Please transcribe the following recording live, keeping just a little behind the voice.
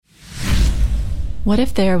What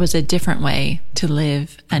if there was a different way to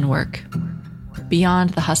live and work?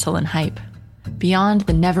 Beyond the hustle and hype, beyond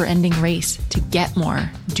the never-ending race to get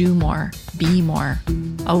more, do more, be more.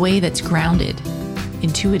 A way that's grounded,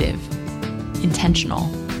 intuitive, intentional,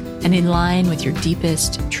 and in line with your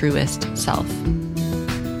deepest, truest self.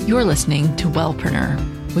 You're listening to Wellpreneur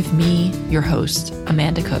with me, your host,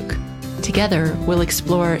 Amanda Cook. Together, we'll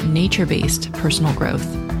explore nature-based personal growth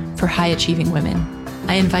for high-achieving women.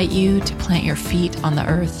 I invite you to plant your feet on the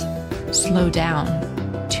earth, slow down,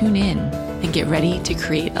 tune in, and get ready to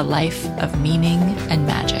create a life of meaning and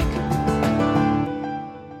magic.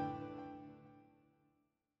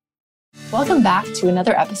 Welcome back to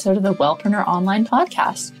another episode of the Wellpreneur Online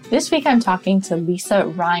Podcast. This week I'm talking to Lisa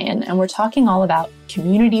Ryan, and we're talking all about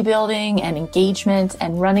community building and engagement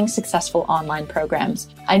and running successful online programs.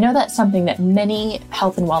 I know that's something that many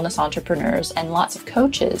health and wellness entrepreneurs and lots of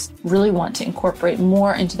coaches really want to incorporate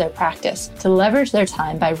more into their practice to leverage their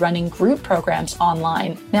time by running group programs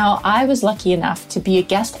online. Now, I was lucky enough to be a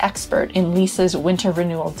guest expert in Lisa's Winter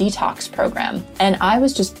Renewal Detox program, and I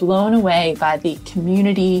was just blown away by the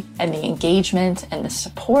community and the engagement and the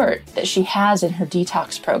support that she has in her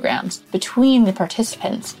detox programs between the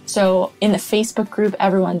participants. So in the Facebook group,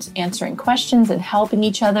 everyone's answering questions and helping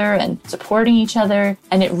each other and supporting each other.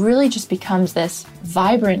 And it really just becomes this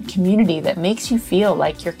vibrant community that makes you feel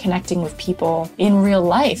like you're connecting with people in real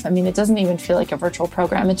life. I mean, it doesn't even feel like a virtual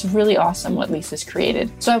program. It's really awesome what Lisa's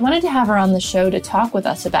created. So I wanted to have her on the show to talk with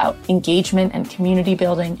us about engagement and community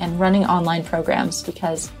building and running online programs,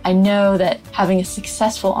 because I know that having a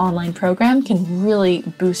successful online program can really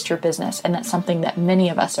boost your business. And that's something that many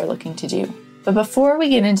of us are looking to do. But before we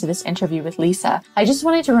get into this interview with Lisa, I just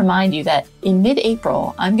wanted to remind you that in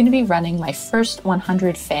mid-April, I'm going to be running my first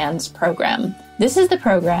 100 Fans program. This is the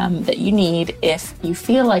program that you need if you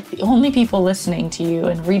feel like the only people listening to you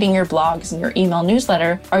and reading your blogs and your email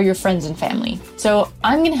newsletter are your friends and family. So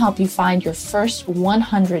I'm going to help you find your first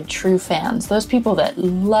 100 true fans, those people that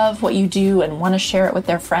love what you do and want to share it with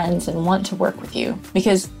their friends and want to work with you.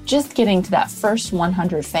 Because just getting to that first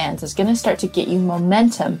 100 fans is going to start to get you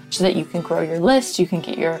momentum so that you can grow your list, you can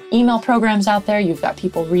get your email programs out there, you've got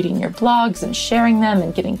people reading your blogs and sharing them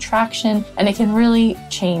and getting traction, and it can really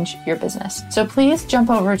change your business. So please jump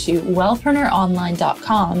over to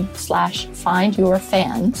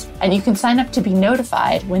wellpreneuronline.com/findyourfans, and you can sign up to be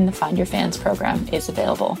notified when the Find Your Fans program is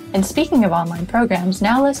available. And speaking of online programs,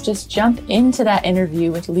 now let's just jump into that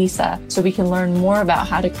interview with Lisa so we can learn more about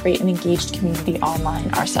how to create an engaged community online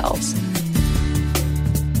ourselves.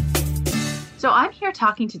 So I'm here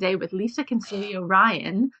talking today with Lisa Concilio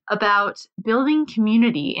Ryan about building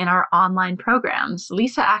community in our online programs.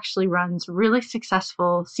 Lisa actually runs really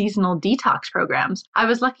successful seasonal detox programs. I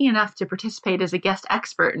was lucky enough to participate as a guest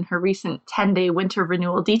expert in her recent 10-day winter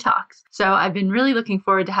renewal detox. So I've been really looking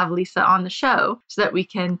forward to have Lisa on the show so that we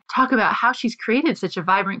can talk about how she's created such a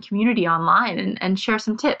vibrant community online and share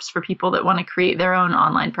some tips for people that want to create their own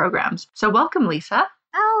online programs. So welcome, Lisa.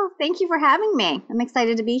 Oh, thank you for having me. I'm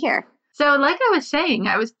excited to be here. So like I was saying,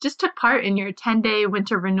 I just took part in your 10-day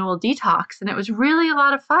winter renewal detox, and it was really a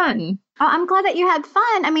lot of fun. Oh, I'm glad that you had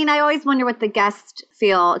fun. I mean, I always wonder what the guests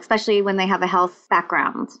feel, especially when they have a health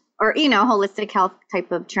background or, holistic health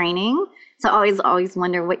type of training. So I always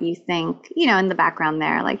wonder what you think, in the background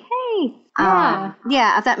there, like, hey.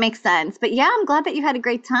 Yeah, if that makes sense. But yeah, I'm glad that you had a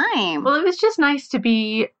great time. Well, it was just nice to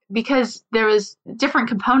be, because there was different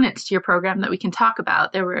components to your program that we can talk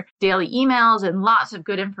about. There were daily emails and lots of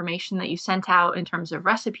good information that you sent out in terms of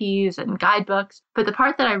recipes and guidebooks. But the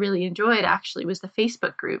part that I really enjoyed actually was the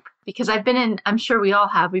Facebook group, because I'm sure we all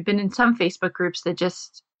have, we've been in some Facebook groups that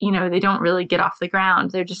just, they don't really get off the ground.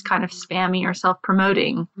 They're just kind of spammy or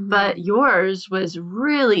self-promoting. Mm-hmm. But yours was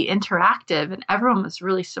really interactive, and everyone was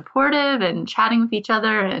really supportive and chatting with each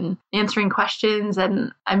other and answering questions.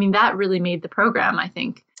 And I mean, that really made the program, I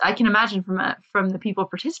think. I can imagine from the people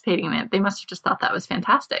participating in it, they must have just thought that was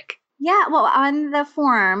fantastic. Yeah, well, on the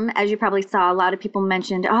forum, as you probably saw, a lot of people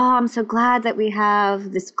mentioned, oh, I'm so glad that we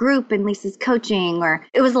have this group and Lisa's coaching, or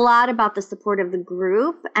it was a lot about the support of the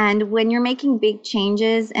group. And when you're making big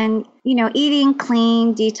changes and, eating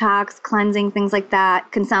clean, detox, cleansing, things like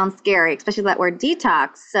that can sound scary, especially that word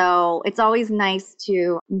detox. So it's always nice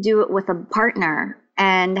to do it with a partner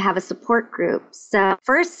and have a support group. So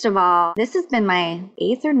first of all, this has been my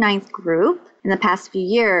 8th or 9th group in the past few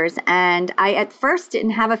years. And I at first didn't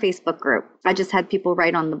have a Facebook group. I just had people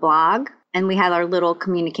write on the blog, and we had our little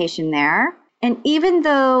communication there. And even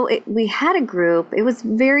though we had a group, it was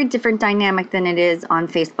very different dynamic than it is on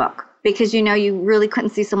Facebook. because, you really couldn't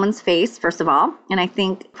see someone's face, first of all. And I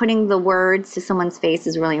think putting the words to someone's face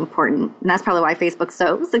is really important. And that's probably why Facebook's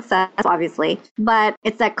so successful, obviously. But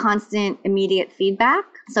it's that constant, immediate feedback.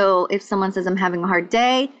 So if someone says, I'm having a hard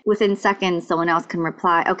day, within seconds, someone else can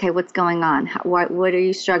reply, okay, what's going on? What are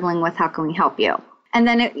you struggling with? How can we help you? And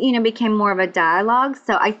then it, became more of a dialogue.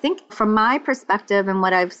 So I think from my perspective and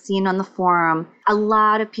what I've seen on the forum, a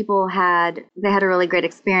lot of people had a really great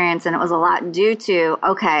experience, and it was a lot due to,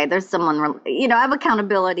 okay, there's someone, I have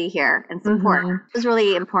accountability here and support. Mm-hmm. It was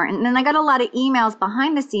really important. And then I got a lot of emails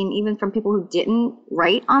behind the scene, even from people who didn't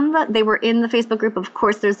write they were in the Facebook group. Of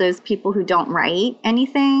course, there's those people who don't write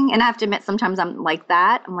anything. And I have to admit, sometimes I'm like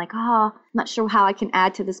that. I'm like, I'm not sure how I can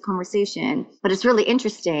add to this conversation, but it's really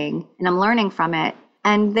interesting and I'm learning from it.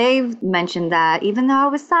 And they've mentioned that even though I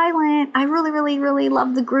was silent, I really, really, really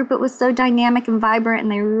loved the group. It was so dynamic and vibrant,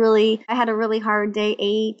 and I had a really hard day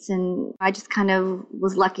 8, and I just kind of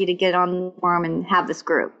was lucky to get on the forum and have this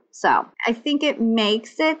group. So I think it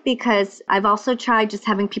makes it, because I've also tried just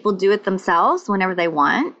having people do it themselves whenever they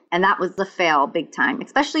want. And that was a fail big time,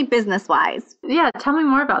 especially business wise. Yeah. Tell me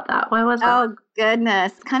more about that. Why was that? Oh,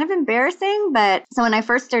 goodness. Kind of embarrassing. But so when I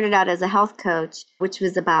first started out as a health coach, which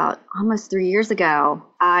was about almost 3 years ago,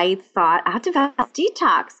 I thought I have to develop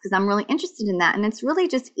detox because I'm really interested in that. And it's really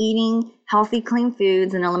just eating healthy, clean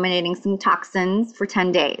foods and eliminating some toxins for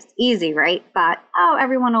 10 days. Easy, right? Thought,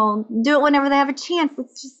 everyone will do it whenever they have a chance.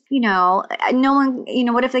 Let's just, no one,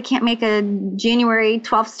 what if they can't make a January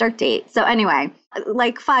 12th start date? So anyway,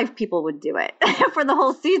 like 5 people would do it for the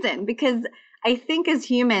whole season, because I think as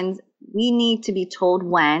humans, we need to be told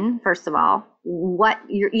when, first of all, what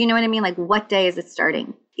you know what I mean? Like, what day is it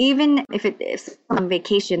starting? Even if it's on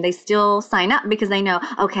vacation, they still sign up because they know,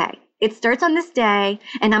 okay, it starts on this day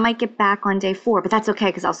and I might get back on day 4, but that's okay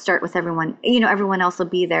because I'll start with everyone. Everyone else will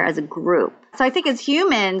be there as a group. So I think as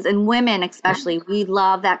humans, and women especially, we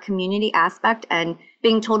love that community aspect, and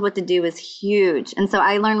being told what to do is huge. And so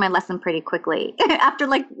I learned my lesson pretty quickly. After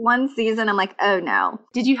like 1 season, I'm like, oh no.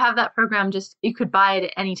 Did you have that program you could buy it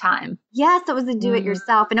at any time? Yes, it was a do it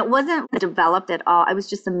yourself. And it wasn't developed at all. It was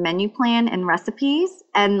just a menu plan and recipes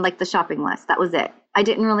and like the shopping list. That was it. I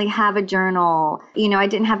didn't really have a journal. I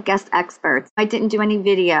didn't have guest experts. I didn't do any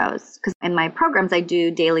videos, because in my programs, I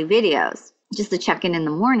do daily videos just to check in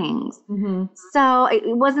the mornings. Mm-hmm. So it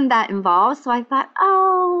wasn't that involved. So I thought,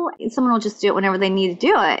 someone will just do it whenever they need to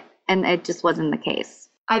do it. And it just wasn't the case.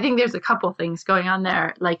 I think there's a couple things going on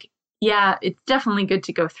there. Like, yeah, it's definitely good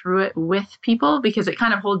to go through it with people, because it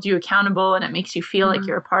kind of holds you accountable and it makes you feel like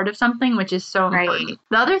you're a part of something, which is so important.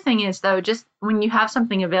 The other thing is, though, just when you have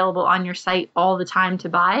something available on your site all the time to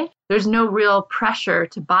buy, there's no real pressure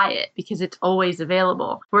to buy it because it's always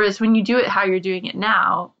available. Whereas when you do it how you're doing it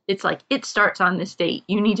now, it's like it starts on this date.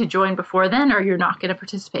 You need to join before then or you're not going to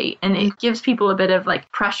participate. And it gives people a bit of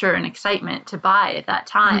like pressure and excitement to buy at that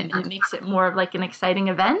time. And it makes it more of like an exciting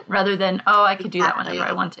event rather than, I could do that whenever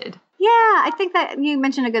I wanted. Yeah, I think that you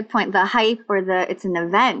mentioned a good point. The hype, or it's an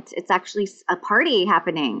event. It's actually a party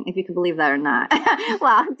happening, if you can believe that or not.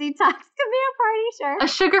 Well, detox could be a party, sure. A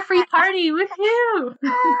sugar-free party, woohoo!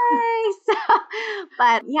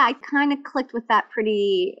 But yeah, I kind of clicked with that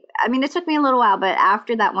it took me a little while, but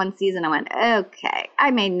after that 1 season, I went, okay, I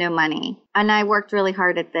made no money. And I worked really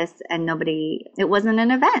hard at this, and it wasn't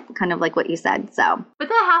an event, kind of like what you said. So, but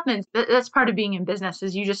that happens. That's part of being in business,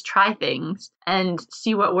 is you just try things and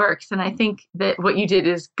see what works. And I think that what you did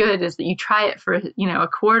is good, is that you try it for, a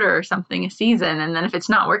quarter or something, a season. And then if it's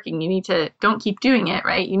not working, don't keep doing it,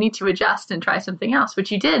 right? You need to adjust and try something else,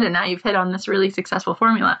 which you did. And now you've hit on this really successful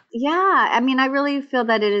formula. Yeah. I really feel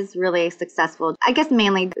that it is really successful. I guess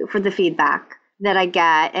mainly for the feedback that I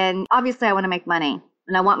get. And obviously I want to make money.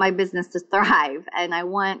 And I want my business to thrive, and I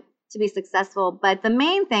want to be successful. But the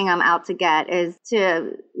main thing I'm out to get is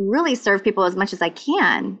to really serve people as much as I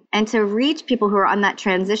can, and to reach people who are on that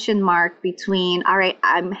transition mark between, all right,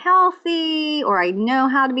 I'm healthy, or I know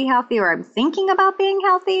how to be healthy, or I'm thinking about being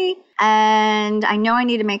healthy, and I know I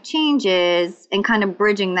need to make changes, and kind of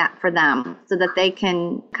bridging that for them so that they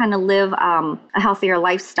can kind of live a healthier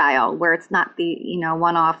lifestyle where it's not the,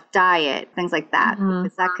 one-off diet, things like that,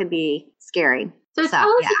 because that could be scary. So tell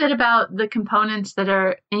us a bit about the components that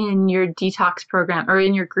are in your detox program or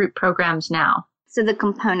in your group programs now. So the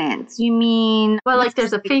components, you mean? Well, like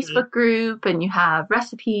there's a Facebook group and you have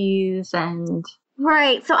recipes and...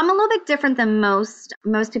 Right. So I'm a little bit different than most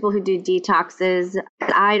people who do detoxes.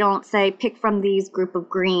 I don't say pick from these group of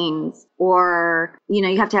greens, or,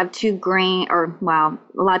 you have to have 2 grain, or, well,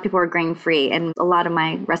 a lot of people are grain free and a lot of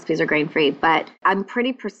my recipes are grain free, but I'm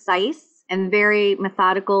pretty precise and very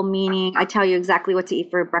methodical, meaning I tell you exactly what to eat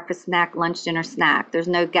for breakfast, snack, lunch, dinner, snack. There's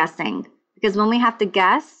no guessing. Because when we have to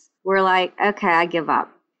guess, we're like, okay, I give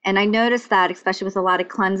up. And I noticed that, especially with a lot of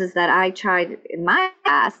cleanses that I tried in my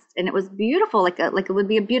past, and it was beautiful, like it would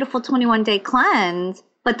be a beautiful 21-day cleanse,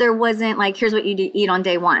 but there wasn't like, here's what you eat on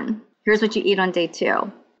day 1. Here's what you eat on day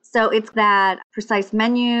 2. So it's that precise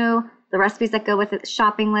menu, the recipes that go with it,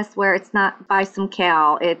 shopping list where it's not buy some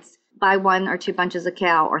kale, it's buy 1 or 2 bunches of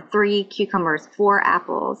kale or 3 cucumbers, 4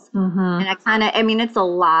 apples. And it's a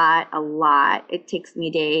lot. It takes me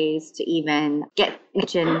days to even get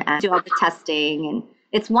kitchen and do all the testing, and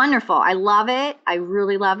it's wonderful. I love it. I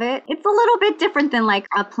really love it. It's a little bit different than like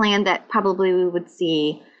a plan that probably we would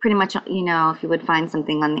see pretty much, if you would find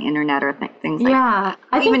something on the internet or things like that.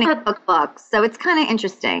 Even in cookbooks. So it's kind of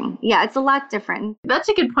interesting. Yeah, it's a lot different. That's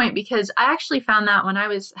a good point, because I actually found that when I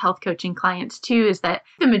was health coaching clients too, is that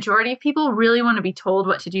the majority of people really want to be told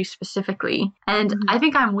what to do specifically. And I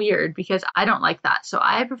think I'm weird because I don't like that. So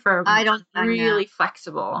I prefer really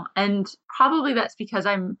flexible. And probably that's because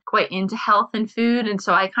I'm quite into health and food. And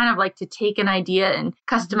so I kind of like to take an idea and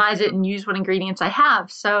customize it and use what ingredients I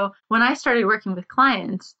have. So when I started working with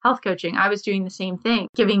clients, health coaching, I was doing the same thing,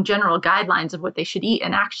 giving general guidelines of what they should eat.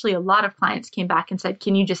 And actually, a lot of clients came back and said,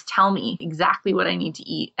 can you just tell me exactly what I need to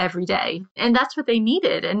eat every day? And that's what they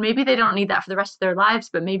needed. And maybe they don't need that for the rest of their lives,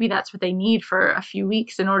 but maybe that's what they need for a few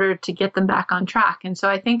weeks in order to get them back on track. And so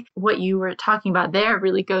I think what you were talking about there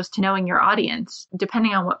really goes to knowing your audience.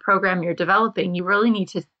 Depending on what program you're developing, you really need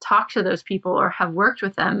to talk to those people or have worked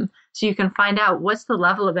with them so you can find out what's the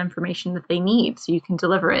level of information that they need so you can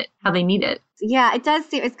deliver it how they need it. Yeah, it does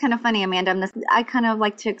seem, it's kind of funny, Amanda. I kind of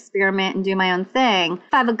like to experiment and do my own thing.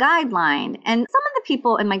 If I have a guideline, and some of the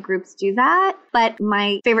people in my groups do that, but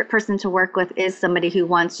my favorite person to work with is somebody who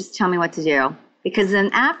wants just tell me what to do. Because then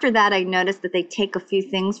after that, I noticed that they take a few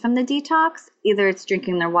things from the detox. Either it's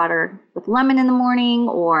drinking their water with lemon in the morning,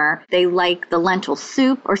 or they like the lentil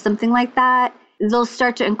soup or something like that. They'll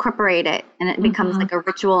start to incorporate it, and it becomes like a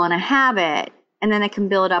ritual and a habit, and then it can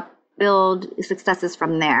build successes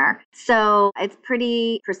from there. So it's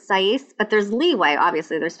pretty precise, but there's leeway.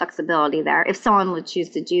 Obviously, there's flexibility there if someone would choose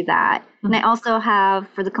to do that. And I also have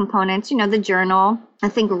for the components, the journal. I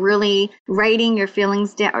think really writing your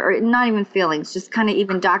feelings down, or not even feelings, just kind of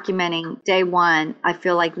even documenting day 1. I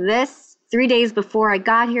feel like this. 3 days before I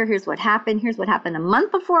got here, here's what happened. Here's what happened a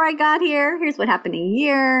month before I got here. Here's what happened a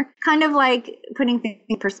year. Kind of like putting things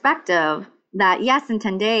in perspective that, yes, in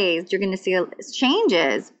 10 days, you're going to see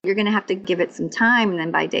changes. You're going to have to give it some time. And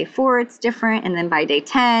then by day 4, it's different. And then by day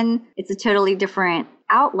 10, it's a totally different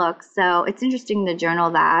outlook. So it's interesting to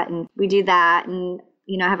journal that. And we do that. And,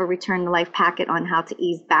 I have a return to life packet on how to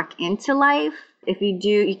ease back into life. If you do,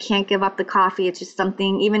 you can't give up the coffee. It's just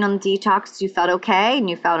something, even on detox, you felt okay and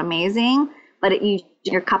you felt amazing, but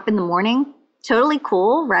your cup in the morning, totally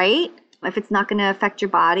cool, right? If it's not going to affect your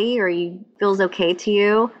body or feels okay to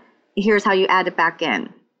you, here's how you add it back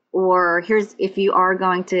in. Or here's, if you are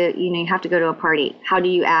going to, you have to go to a party, how do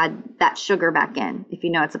you add that sugar back in if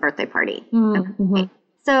it's a birthday party? Okay.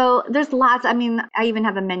 So there's lots. I even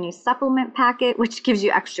have a menu supplement packet, which gives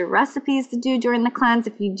you extra recipes to do during the cleanse.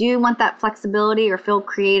 If you do want that flexibility or feel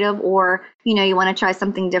creative, or, you want to try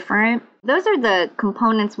something different. Those are the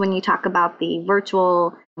components when you talk about the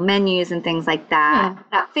virtual menus and things like that. Yeah.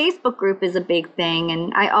 That Facebook group is a big thing.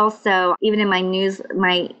 And I also, even in my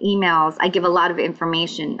emails, I give a lot of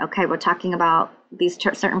information. Okay, we're talking about these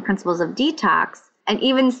certain principles of detox. And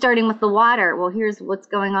even starting with the water, well, here's what's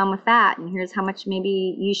going on with that. And here's how much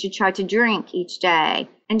maybe you should try to drink each day.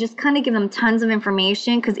 And just kind of give them tons of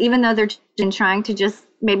information. Because even though they're trying to just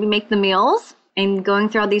maybe make the meals and going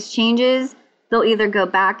through all these changes, they'll either go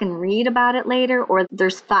back and read about it later, or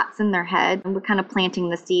there's thoughts in their head. And we're kind of planting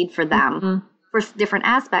the seed for them for different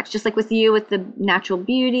aspects. Just like with you with the natural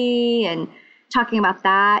beauty and talking about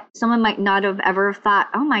that. Someone might not have ever thought,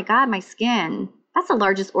 oh my God, my skin. That's the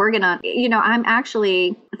largest organ on, I'm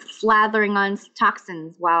actually slathering on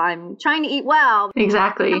toxins while I'm trying to eat well.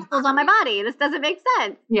 Exactly. Chemicals on my body. This doesn't make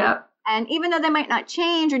sense. Yeah. And even though they might not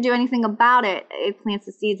change or do anything about it, it plants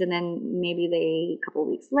the seeds, and then maybe they, a couple of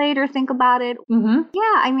weeks later, think about it. Yeah.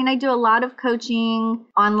 I do a lot of coaching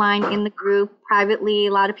online in the group privately.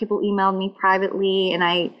 A lot of people emailed me privately, and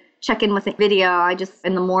I check in with a video. I just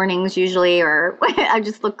in the mornings usually, or I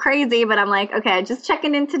just look crazy, but I'm like, okay, just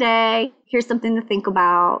checking in today. Here's something to think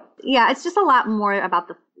about. Yeah, it's just a lot more about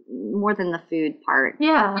more than the food part.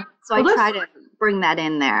 Yeah. So I try to bring that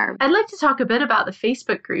in there. I'd like to talk a bit about the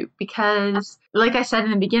Facebook group because, like I said in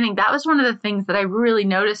the beginning, that was one of the things that I really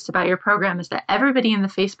noticed about your program is that everybody in the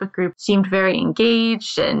Facebook group seemed very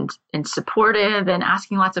engaged and supportive and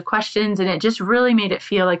asking lots of questions, and it just really made it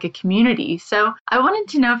feel like a community. So I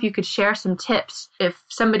wanted to know if you could share some tips if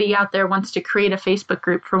somebody out there wants to create a Facebook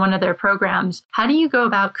group for one of their programs. How do you go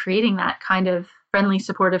about creating that kind of friendly,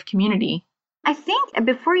 supportive community? I think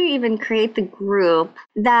before you even create the group,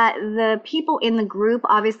 that the people in the group,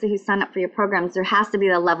 obviously who sign up for your programs, there has to be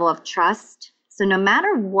a level of trust. So no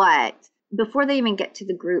matter what, before they even get to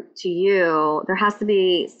the group to you, there has to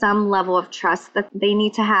be some level of trust that they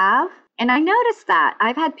need to have. And I noticed that.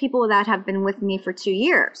 I've had people that have been with me for 2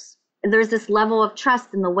 years. There's this level of trust,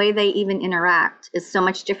 and the way they even interact is so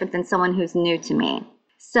much different than someone who's new to me.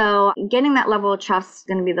 So getting that level of trust is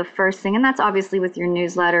going to be the first thing. And that's obviously with your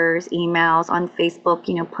newsletters, emails, on Facebook,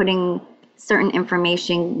 putting certain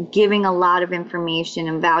information, giving a lot of information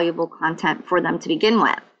and valuable content for them to begin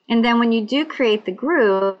with. And then when you do create the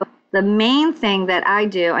group, the main thing that I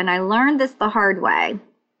do, and I learned this the hard way,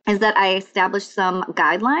 is that I establish some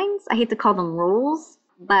guidelines. I hate to call them rules,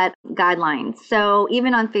 but guidelines. So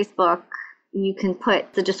even on Facebook, you can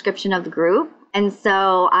put the description of the group. And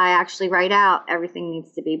so I actually write out everything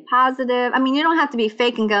needs to be positive. I mean, you don't have to be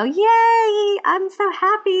fake and go, yay, I'm so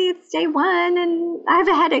happy it's day one and I have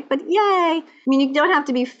a headache, but yay. I mean, you don't have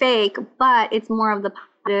to be fake, but it's more of the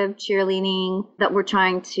positive cheerleading that we're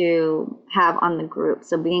trying to have on the group.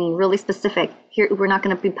 So being really specific. Here, we're not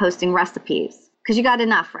going to be posting recipes because you got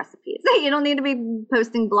enough recipes. You don't need to be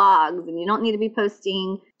posting blogs, and you don't need to be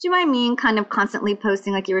posting, do you know what I mean? Kind of constantly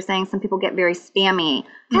posting, like you were saying, some people get very spammy.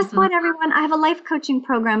 Guess what, everyone? I have a life coaching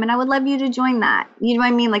program and I would love you to join that. You know what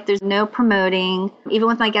I mean? Like there's no promoting. Even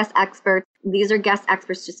with my guest experts, these are guest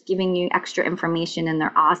experts just giving you extra information in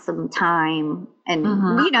their awesome time and,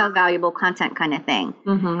 valuable content kind of thing.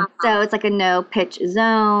 So it's like a no pitch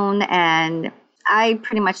zone, and I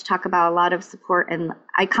pretty much talk about a lot of support, and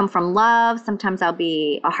I come from love. Sometimes I'll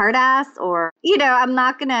be a hard ass, or, I'm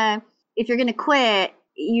not going to, if you're going to quit,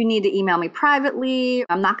 you need to email me privately.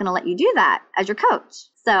 I'm not going to let you do that as your coach.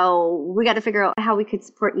 So we got to figure out how we could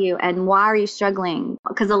support you and why are you struggling?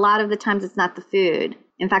 Because a lot of the times it's not the food.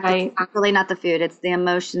 In fact, It's really not the food. It's the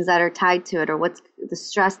emotions that are tied to it, or what's the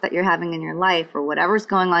stress that you're having in your life, or whatever's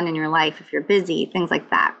going on in your life, if you're busy, things like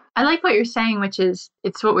that. I like what you're saying, which is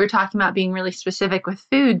it's what we were talking about being really specific with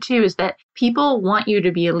food too, is that people want you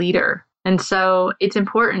to be a leader. And so it's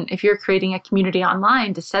important if you're creating a community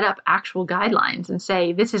online to set up actual guidelines and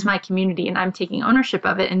say, this is my community and I'm taking ownership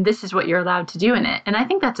of it and this is what you're allowed to do in it. And I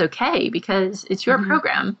think that's okay because it's your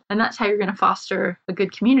program and that's how you're going to foster a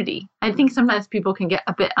good community. I think sometimes people can get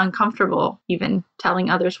a bit uncomfortable even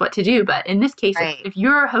telling others what to do. But in this case, if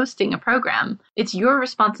you're hosting a program, it's your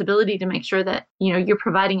responsibility to make sure that, you're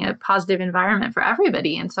providing a positive environment for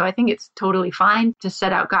everybody. And so I think it's totally fine to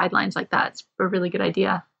set out guidelines like that. It's a really good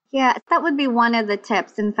idea. Yeah, that would be one of the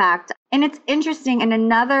tips, in fact. And it's interesting. And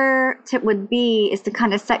another tip would be is to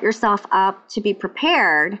kind of set yourself up to be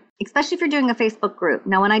prepared, especially if you're doing a Facebook group.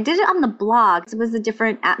 Now, when I did it on the blog, it was a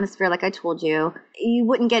different atmosphere, like I told you. You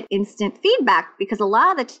wouldn't get instant feedback because a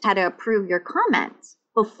lot of the had to approve your comments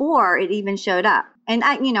before it even showed up. And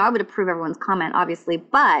I would approve everyone's comment, obviously,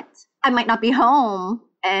 but I might not be home.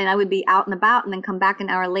 And I would be out and about and then come back an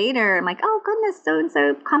hour later. I'm like, oh, goodness,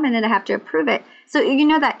 so-and-so commented. I have to approve it. So,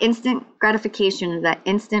 that instant gratification, that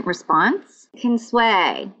instant response can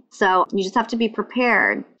sway. So you just have to be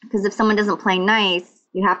prepared because if someone doesn't play nice,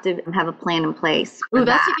 you have to have a plan in place. Oh,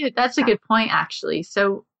 that's a good point, actually.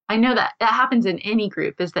 So I know that happens in any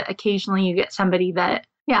group is that occasionally you get somebody that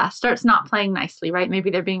starts not playing nicely, right? Maybe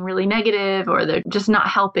they're being really negative or they're just not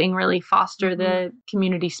helping really foster the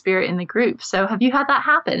community spirit in the group. So have you had that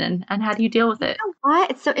happen and how do you deal with it? You know what?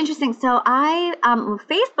 It's so interesting. So I,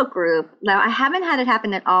 Facebook group, now I haven't had it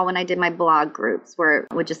happen at all when I did my blog groups where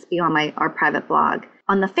it would just be on our private blog.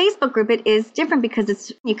 On the Facebook group, it is different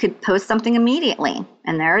because you could post something immediately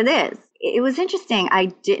and there it is. It was interesting. I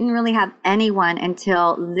didn't really have anyone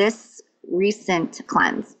until this recent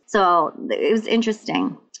cleanse. So it was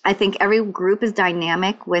interesting. I think every group is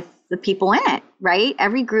dynamic with the people in it, right?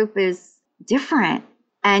 Every group is different.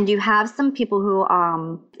 And you have some people who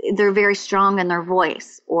they're very strong in their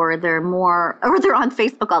voice or they're on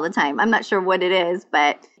Facebook all the time. I'm not sure what it is,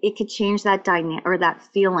 but it could change that dynamic or that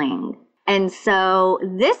feeling. And so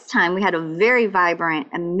this time we had a very vibrant,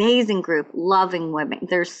 amazing group, loving women.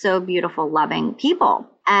 They're so beautiful, loving people.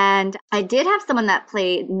 And I did have someone that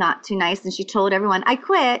played not too nice, and she told everyone, I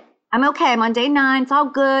quit. I'm okay. I'm on day 9. It's all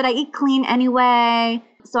good. I eat clean anyway.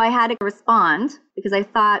 So I had to respond because I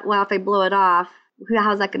thought, well, if I blow it off,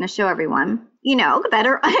 how's that going to show everyone?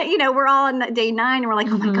 better, we're all on day 9 and we're like,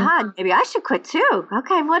 oh my God, maybe I should quit too.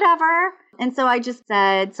 Okay, whatever. And so I just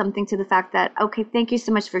said something to the fact that, okay, thank you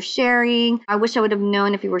so much for sharing. I wish I would have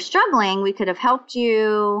known if you were struggling, we could have helped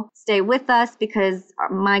you stay with us, because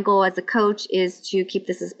my goal as a coach is to keep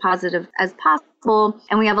this as positive as possible.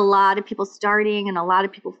 And we have a lot of people starting and a lot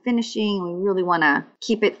of people finishing. And we really want to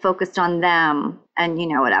keep it focused on them and,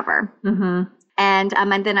 whatever. And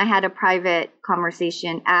then I had a private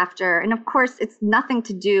conversation after. And of course, it's nothing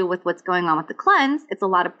to do with what's going on with the cleanse. It's a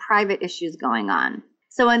lot of private issues going on.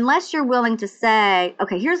 So unless you're willing to say,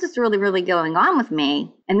 okay, here's what's really, really going on with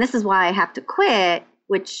me, and this is why I have to quit,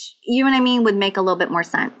 which, would make a little bit more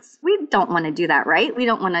sense. We don't want to do that, right? We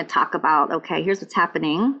don't want to talk about, okay, here's what's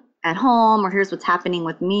happening at home, or here's what's happening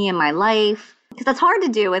with me in my life, because that's hard to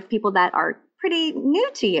do with people that are pretty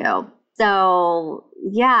new to you. So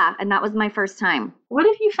yeah, and that was my first time. What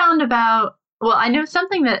have you found about, well, I know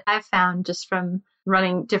something that I've found just from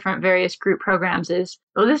running different various group programs is,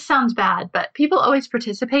 this sounds bad, but people always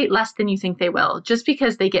participate less than you think they will, just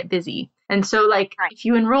because they get busy. And so if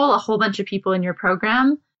you enroll a whole bunch of people in your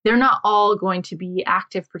program, they're not all going to be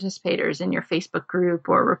active participators in your Facebook group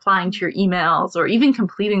or replying to your emails or even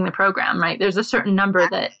completing the program, right? There's a certain number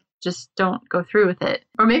that just don't go through with it.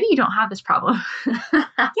 Or maybe you don't have this problem. Yeah, you know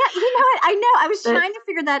what? I know. I was trying to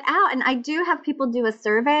figure that out. And I do have people do a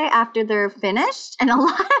survey after they're finished. And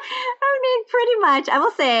pretty much, I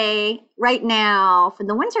will say right now for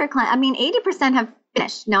the winter class, 80% have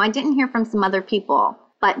finished. Now, I didn't hear from some other people,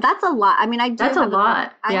 but that's a lot. That's a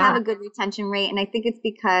lot. I have a good retention rate. And I think it's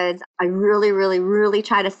because I really, really, really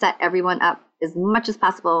try to set everyone up as much as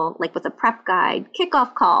possible, like with a prep guide,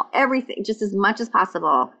 kickoff call, everything, just as much as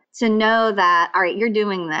possible, to know that, all right, you're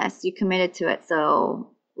doing this, you committed to it,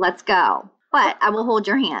 so let's go. But I will hold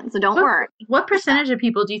your hand, so don't worry. What percentage of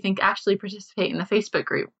people do you think actually participate in the Facebook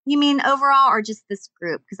group? You mean overall or just this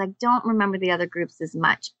group? Because I don't remember the other groups as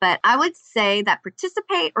much. But I would say that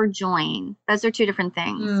participate or join, those are two different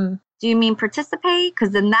things. Do you mean participate? Because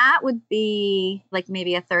then that would be like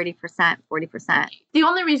maybe a 30%, 40%. The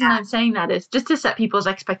only reason I'm saying that is just to set people's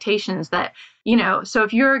expectations that, so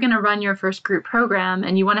if you're going to run your first group program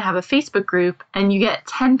and you want to have a Facebook group and you get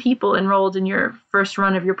 10 people enrolled in your first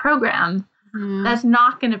run of your program, that's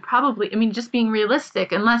not going to probably, just being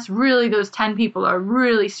realistic, unless really those 10 people are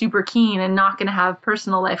really super keen and not going to have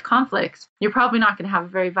personal life conflicts, you're probably not going to have a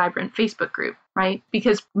very vibrant Facebook group, right?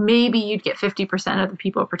 Because maybe you'd get 50% of the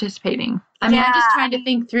people participating. I'm just trying to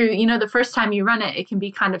think through, the first time you run it, it can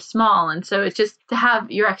be kind of small. And so it's just to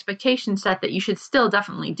have your expectations set that you should still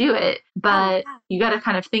definitely do it. But you got to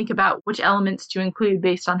kind of think about which elements to include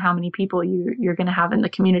based on how many people you're going to have in the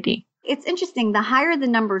community. It's interesting. The higher the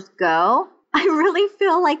numbers go, I really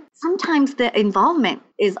feel like sometimes the involvement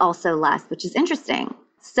is also less, which is interesting.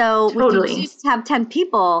 So when you choose to have 10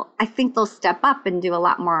 people, I think they'll step up and do a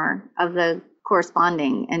lot more of the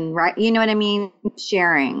corresponding and, right, you know what I mean?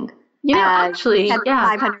 Sharing. Actually,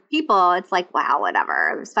 500 people, it's like, wow,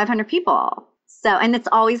 whatever. There's 500 people. So, and it's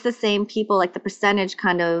always the same people, like the percentage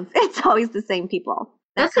it's always the same people.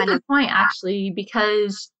 That's a good point, actually,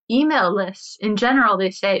 because email lists in general,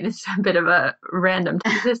 they say, this is a bit of a random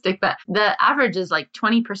statistic, but the average is like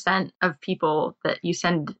 20% of people that you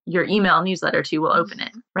send your email newsletter to will open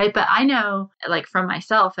it, right? But I know, like from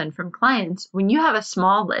myself and from clients, when you have a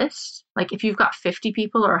small list, like if you've got 50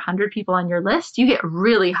 people or 100 people on your list, you get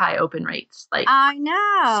really high open rates, like I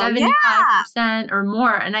know, 75% or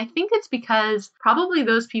more. And I think it's because probably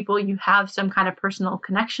those people you have some kind of personal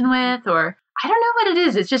connection with, or I don't know what it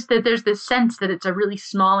is. It's just that there's this sense that it's a really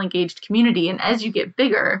small engaged community. And as you get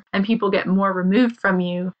bigger and people get more removed from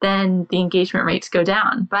you, then the engagement rates go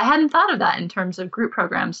down. But I hadn't thought of that in terms of group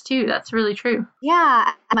programs too. That's really true.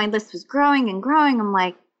 Yeah. My list was growing and growing. I'm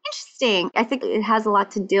like, interesting. I think it has a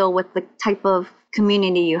lot to deal with the type of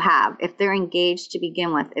community you have. If they're engaged to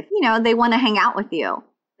begin with, if, they want to hang out with you.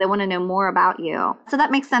 They want to know more about you. So that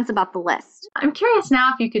makes sense about the list. I'm curious now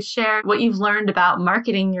if you could share what you've learned about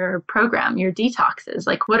marketing your program, your detoxes.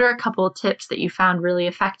 Like, what are a couple of tips that you found really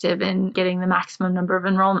effective in getting the maximum number of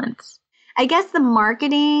enrollments? I guess the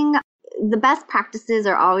marketing, the best practices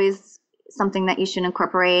are always something that you should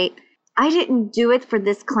incorporate. I didn't do it for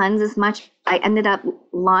this cleanse as much. I ended up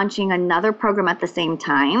launching another program at the same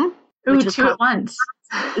time. Ooh, two at once.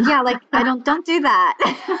 Yeah, like I don't do that.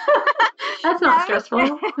 That's not stressful. It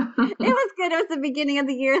was good. It was the beginning of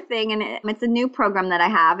the year thing, and it's a new program that I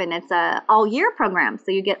have, and it's a all year program.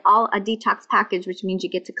 So you get a detox package, which means you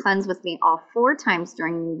get to cleanse with me all 4 times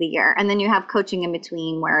during the year, and then you have coaching in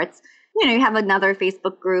between where it's you have another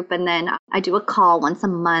Facebook group, and then I do a call once a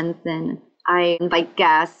month, and I invite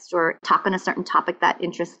guests or talk on a certain topic that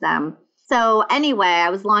interests them. So anyway, I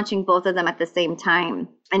was launching both of them at the same time.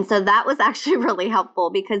 And so that was actually really helpful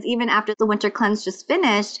because even after the winter cleanse just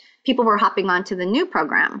finished, people were hopping onto the new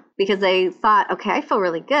program because they thought, okay, I feel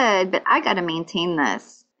really good, but I got to maintain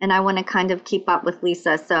this. And I want to kind of keep up with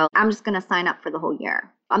Lisa. So I'm just going to sign up for the whole year.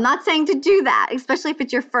 I'm not saying to do that, especially if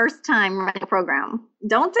it's your first time running a program.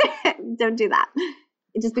 Don't do that.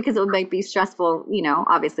 Just because it might be stressful,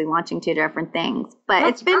 obviously launching two different things. But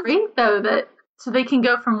it's been great though so they can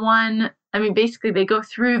go from one. I mean, basically they go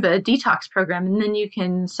through the detox program and then you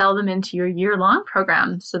can sell them into your year-long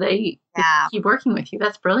program. So they keep working with you.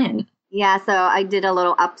 That's brilliant. Yeah. So I did a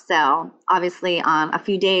little upsell, obviously, a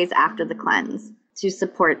few days after the cleanse to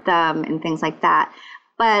support them and things like that.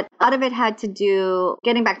 But a lot of it had to do,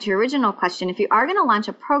 getting back to your original question, if you are going to launch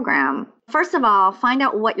a program, first of all, find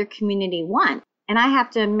out what your community wants. And I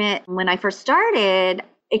have to admit, when I first started,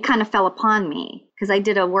 it kind of fell upon me because I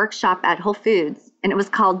did a workshop at Whole Foods and it was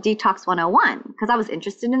called Detox 101 because I was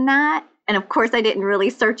interested in that. And of course, I didn't really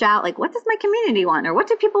search out like, what does my community want or what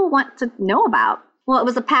do people want to know about? Well, it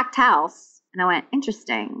was a packed house and I went,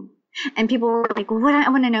 interesting. And people were like, well, I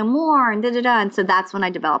want to know more and da-da-da. And so that's when I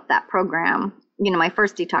developed that program, my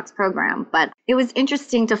first detox program. But it was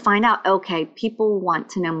interesting to find out, okay, people want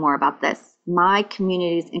to know more about this. My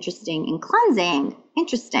community is interesting in cleansing.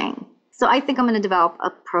 Interesting. So I think I'm going to develop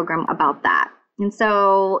a program about that. And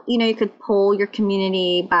so, you could poll your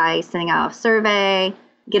community by sending out a survey,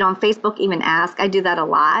 get on Facebook, even ask. I do that a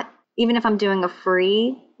lot. Even if I'm doing a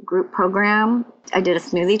free group program, I did a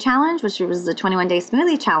smoothie challenge, which was the 21-day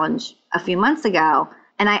smoothie challenge a few months ago.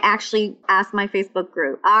 And I actually asked my Facebook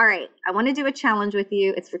group, all right, I want to do a challenge with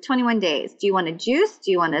you. It's for 21 days. Do you want a juice?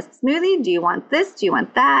 Do you want a smoothie? Do you want this? Do you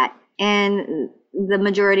want that? And the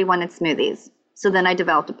majority wanted smoothies. So then I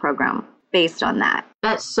developed a program based on that.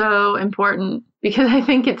 That's so important because I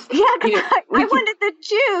think it's... Yeah, I wanted the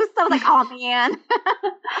juice. I was like, oh, man.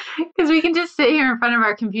 Because we can just sit here in front of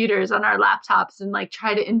our computers on our laptops and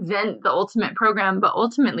try to invent the ultimate program. But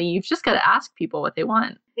ultimately, you've just got to ask people what they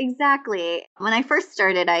want. Exactly. When I first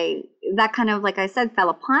started, that kind of, like I said, fell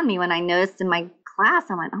upon me when I noticed in my class.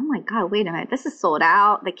 I went, oh, my God, wait a minute. This is sold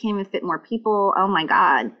out. They can't even fit more people. Oh, my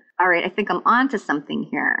God. All right, I think I'm onto something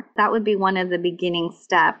here. That would be one of the beginning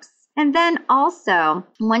steps. And then also,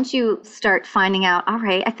 once you start finding out, all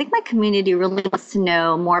right, I think my community really wants to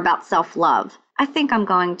know more about self-love. I think I'm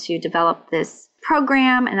going to develop this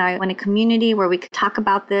program and I want a community where we could talk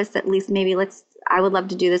about this. At least maybe I would love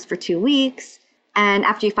to do this for 2 weeks. And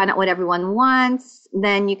after you find out what everyone wants,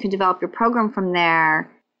 then you can develop your program from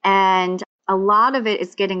there. And a lot of it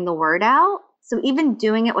is getting the word out. So even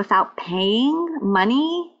doing it without paying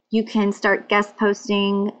money, you can start guest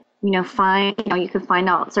posting, you can find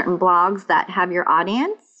out certain blogs that have your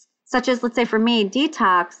audience, such as, let's say for me,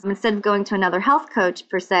 detox, instead of going to another health coach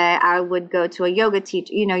per se, I would go to a yoga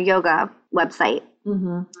yoga website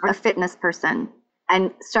or a fitness person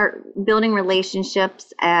and start building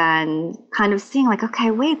relationships and kind of seeing like,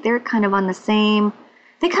 okay, wait, they're kind of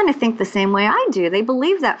they kind of think the same way I do. They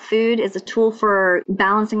believe that food is a tool for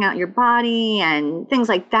balancing out your body and things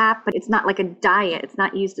like that, but it's not like a diet. It's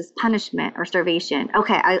not used as punishment or starvation.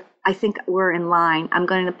 Okay, I think we're in line. I'm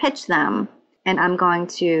going to pitch them and I'm going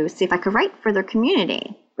to see if I could write for their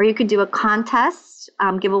community. Or you could do a contest,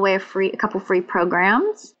 give away a couple free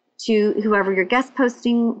programs to whoever you're guest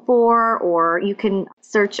posting for, or you can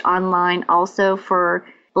search online also for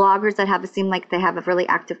bloggers that seem like they have a really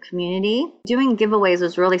active community. Doing giveaways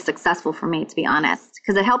was really successful for me, to be honest,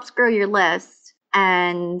 because it helps grow your list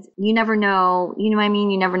and you never know, you know what I mean?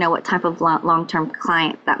 You never know what type of long-term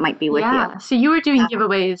client that might be with you. So you were doing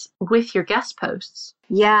giveaways with your guest posts.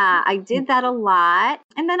 Yeah, I did that a lot.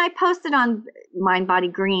 And then I posted on Mind Body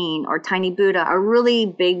Green or Tiny Buddha, are really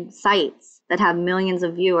big sites that have millions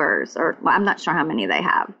of viewers, or I'm not sure how many they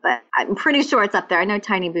have, but I'm pretty sure it's up there. I know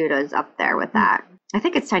Tiny Buddha is up there with that. I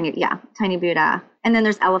think it's Tiny Buddha. And then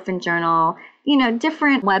there's Elephant Journal,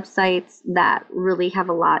 different websites that really have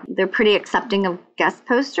a lot. They're pretty accepting of guest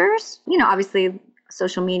posters. Obviously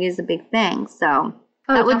social media is a big thing. So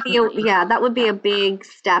that would be a big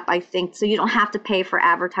step, I think. So you don't have to pay for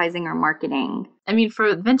advertising or marketing. I mean,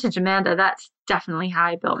 for Vintage Amanda, that's definitely how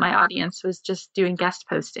I built my audience, was just doing guest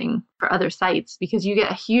posting for other sites, because you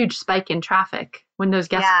get a huge spike in traffic when those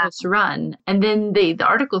guest posts run. And then the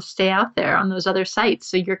articles stay out there on those other sites.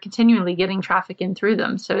 So you're continually getting traffic in through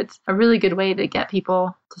them. So it's a really good way to get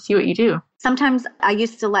people to see what you do. Sometimes I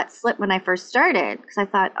used to let slip when I first started because I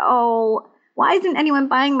thought, oh, why isn't anyone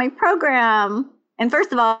buying my program? And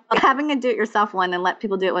first of all, having a do-it-yourself one and let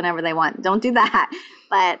people do it whenever they want. Don't do that.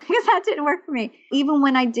 But because that didn't work for me. Even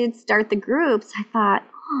when I did start the groups, I thought,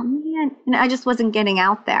 oh, man, I just wasn't getting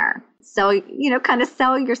out there. kind of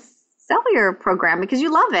sell your program because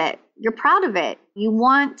you love it. You're proud of it. You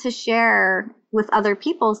want to share with other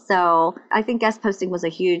people. So I think guest posting was a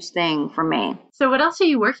huge thing for me. So what else are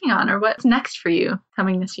you working on, or what's next for you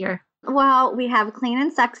coming this year? Well, we have Clean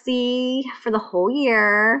and Sexy for the whole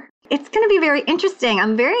year. It's going to be very interesting.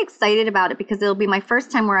 I'm very excited about it because it'll be my first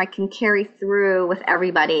time where I can carry through with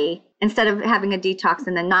everybody instead of having a detox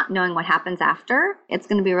and then not knowing what happens after. It's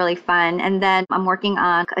going to be really fun. And then I'm working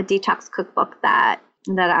on a detox cookbook that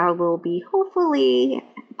I will be hopefully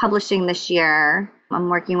publishing this year. I'm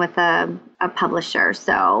working with a publisher.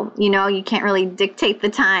 So, you can't really dictate the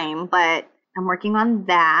time, but I'm working on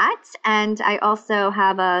that. And I also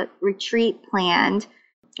have a retreat planned,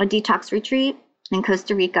 a detox retreat in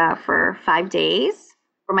Costa Rica for 5 days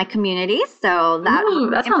for my community. So that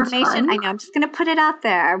information, sounds fun. I know I'm just going to put it out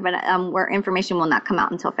there, but where information will not come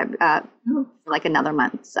out until like another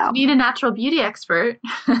month. So you need a natural beauty expert.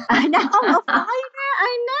 I know.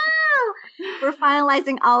 I know. We're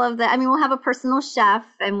finalizing all of that. We'll have a personal chef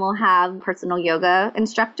and we'll have a personal yoga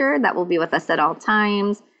instructor that will be with us at all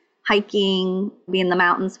times, hiking, be in the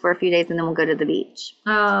mountains for a few days, and then we'll go to the beach.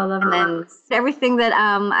 Oh, lovely. And then everything that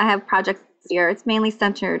I have projects this year, it's mainly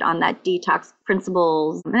centered on that detox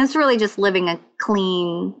principles. And it's really just living a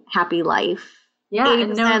clean, happy life. Yeah,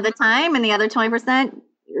 80% of the time, and the other 20%,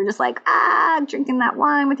 you're just like, drinking that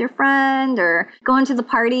wine with your friend or going to the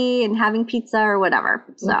party and having pizza or whatever.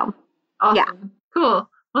 So, awesome. Yeah. Cool.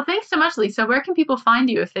 Well, thanks so much, Lisa. Where can people find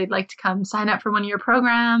you if they'd like to come sign up for one of your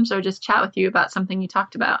programs or just chat with you about something you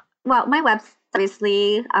talked about? Well, my website,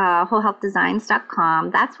 obviously,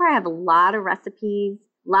 wholehealthdesigns.com. That's where I have a lot of recipes,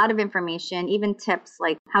 a lot of information, even tips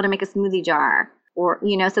like how to make a smoothie jar or,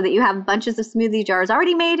 so that you have bunches of smoothie jars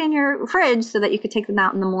already made in your fridge so that you could take them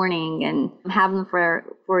out in the morning and have them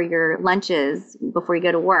for your lunches before you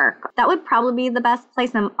go to work. That would probably be the best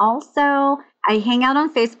place. I hang out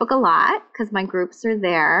on Facebook a lot because my groups are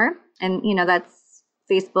there. And, that's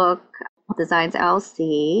Facebook Designs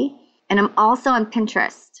LLC. And I'm also on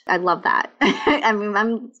Pinterest. I love that.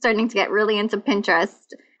 I'm starting to get really into Pinterest.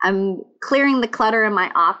 I'm clearing the clutter in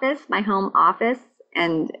my office, my home office,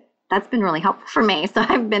 and that's been really helpful for me. So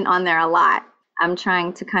I've been on there a lot. I'm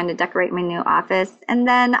trying to kind of decorate my new office. And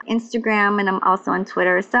then Instagram, and I'm also on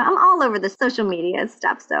Twitter. So I'm all over the social media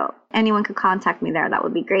stuff. So anyone could contact me there. That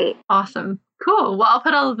would be great. Awesome. Cool. Well, I'll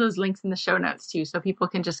put all of those links in the show notes too, so people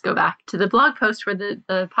can just go back to the blog post where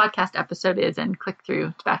the podcast episode is and click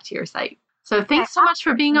through back to your site. So thanks so much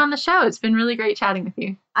for being on the show. It's been really great chatting with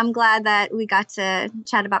you. I'm glad that we got to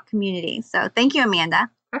chat about community. So thank you, Amanda.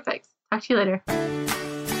 Perfect. Talk to you later.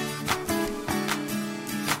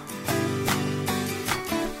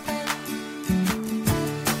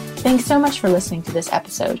 Thanks so much for listening to this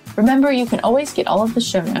episode. Remember, you can always get all of the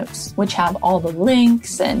show notes, which have all the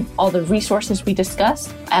links and all the resources we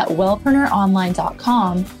discussed at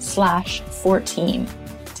wellpreneuronline.com/14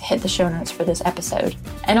 to hit the show notes for this episode.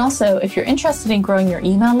 And also, if you're interested in growing your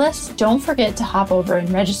email list, don't forget to hop over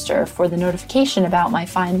and register for the notification about my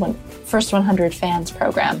First 100 Fans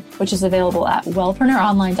program, which is available at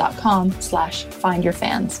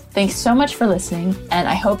wellpreneuronline.com/findyourfans. Thanks so much for listening, and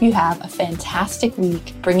I hope you have a fantastic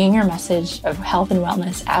week bringing your message of health and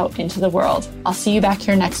wellness out into the world. I'll see you back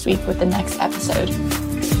here next week with the next episode.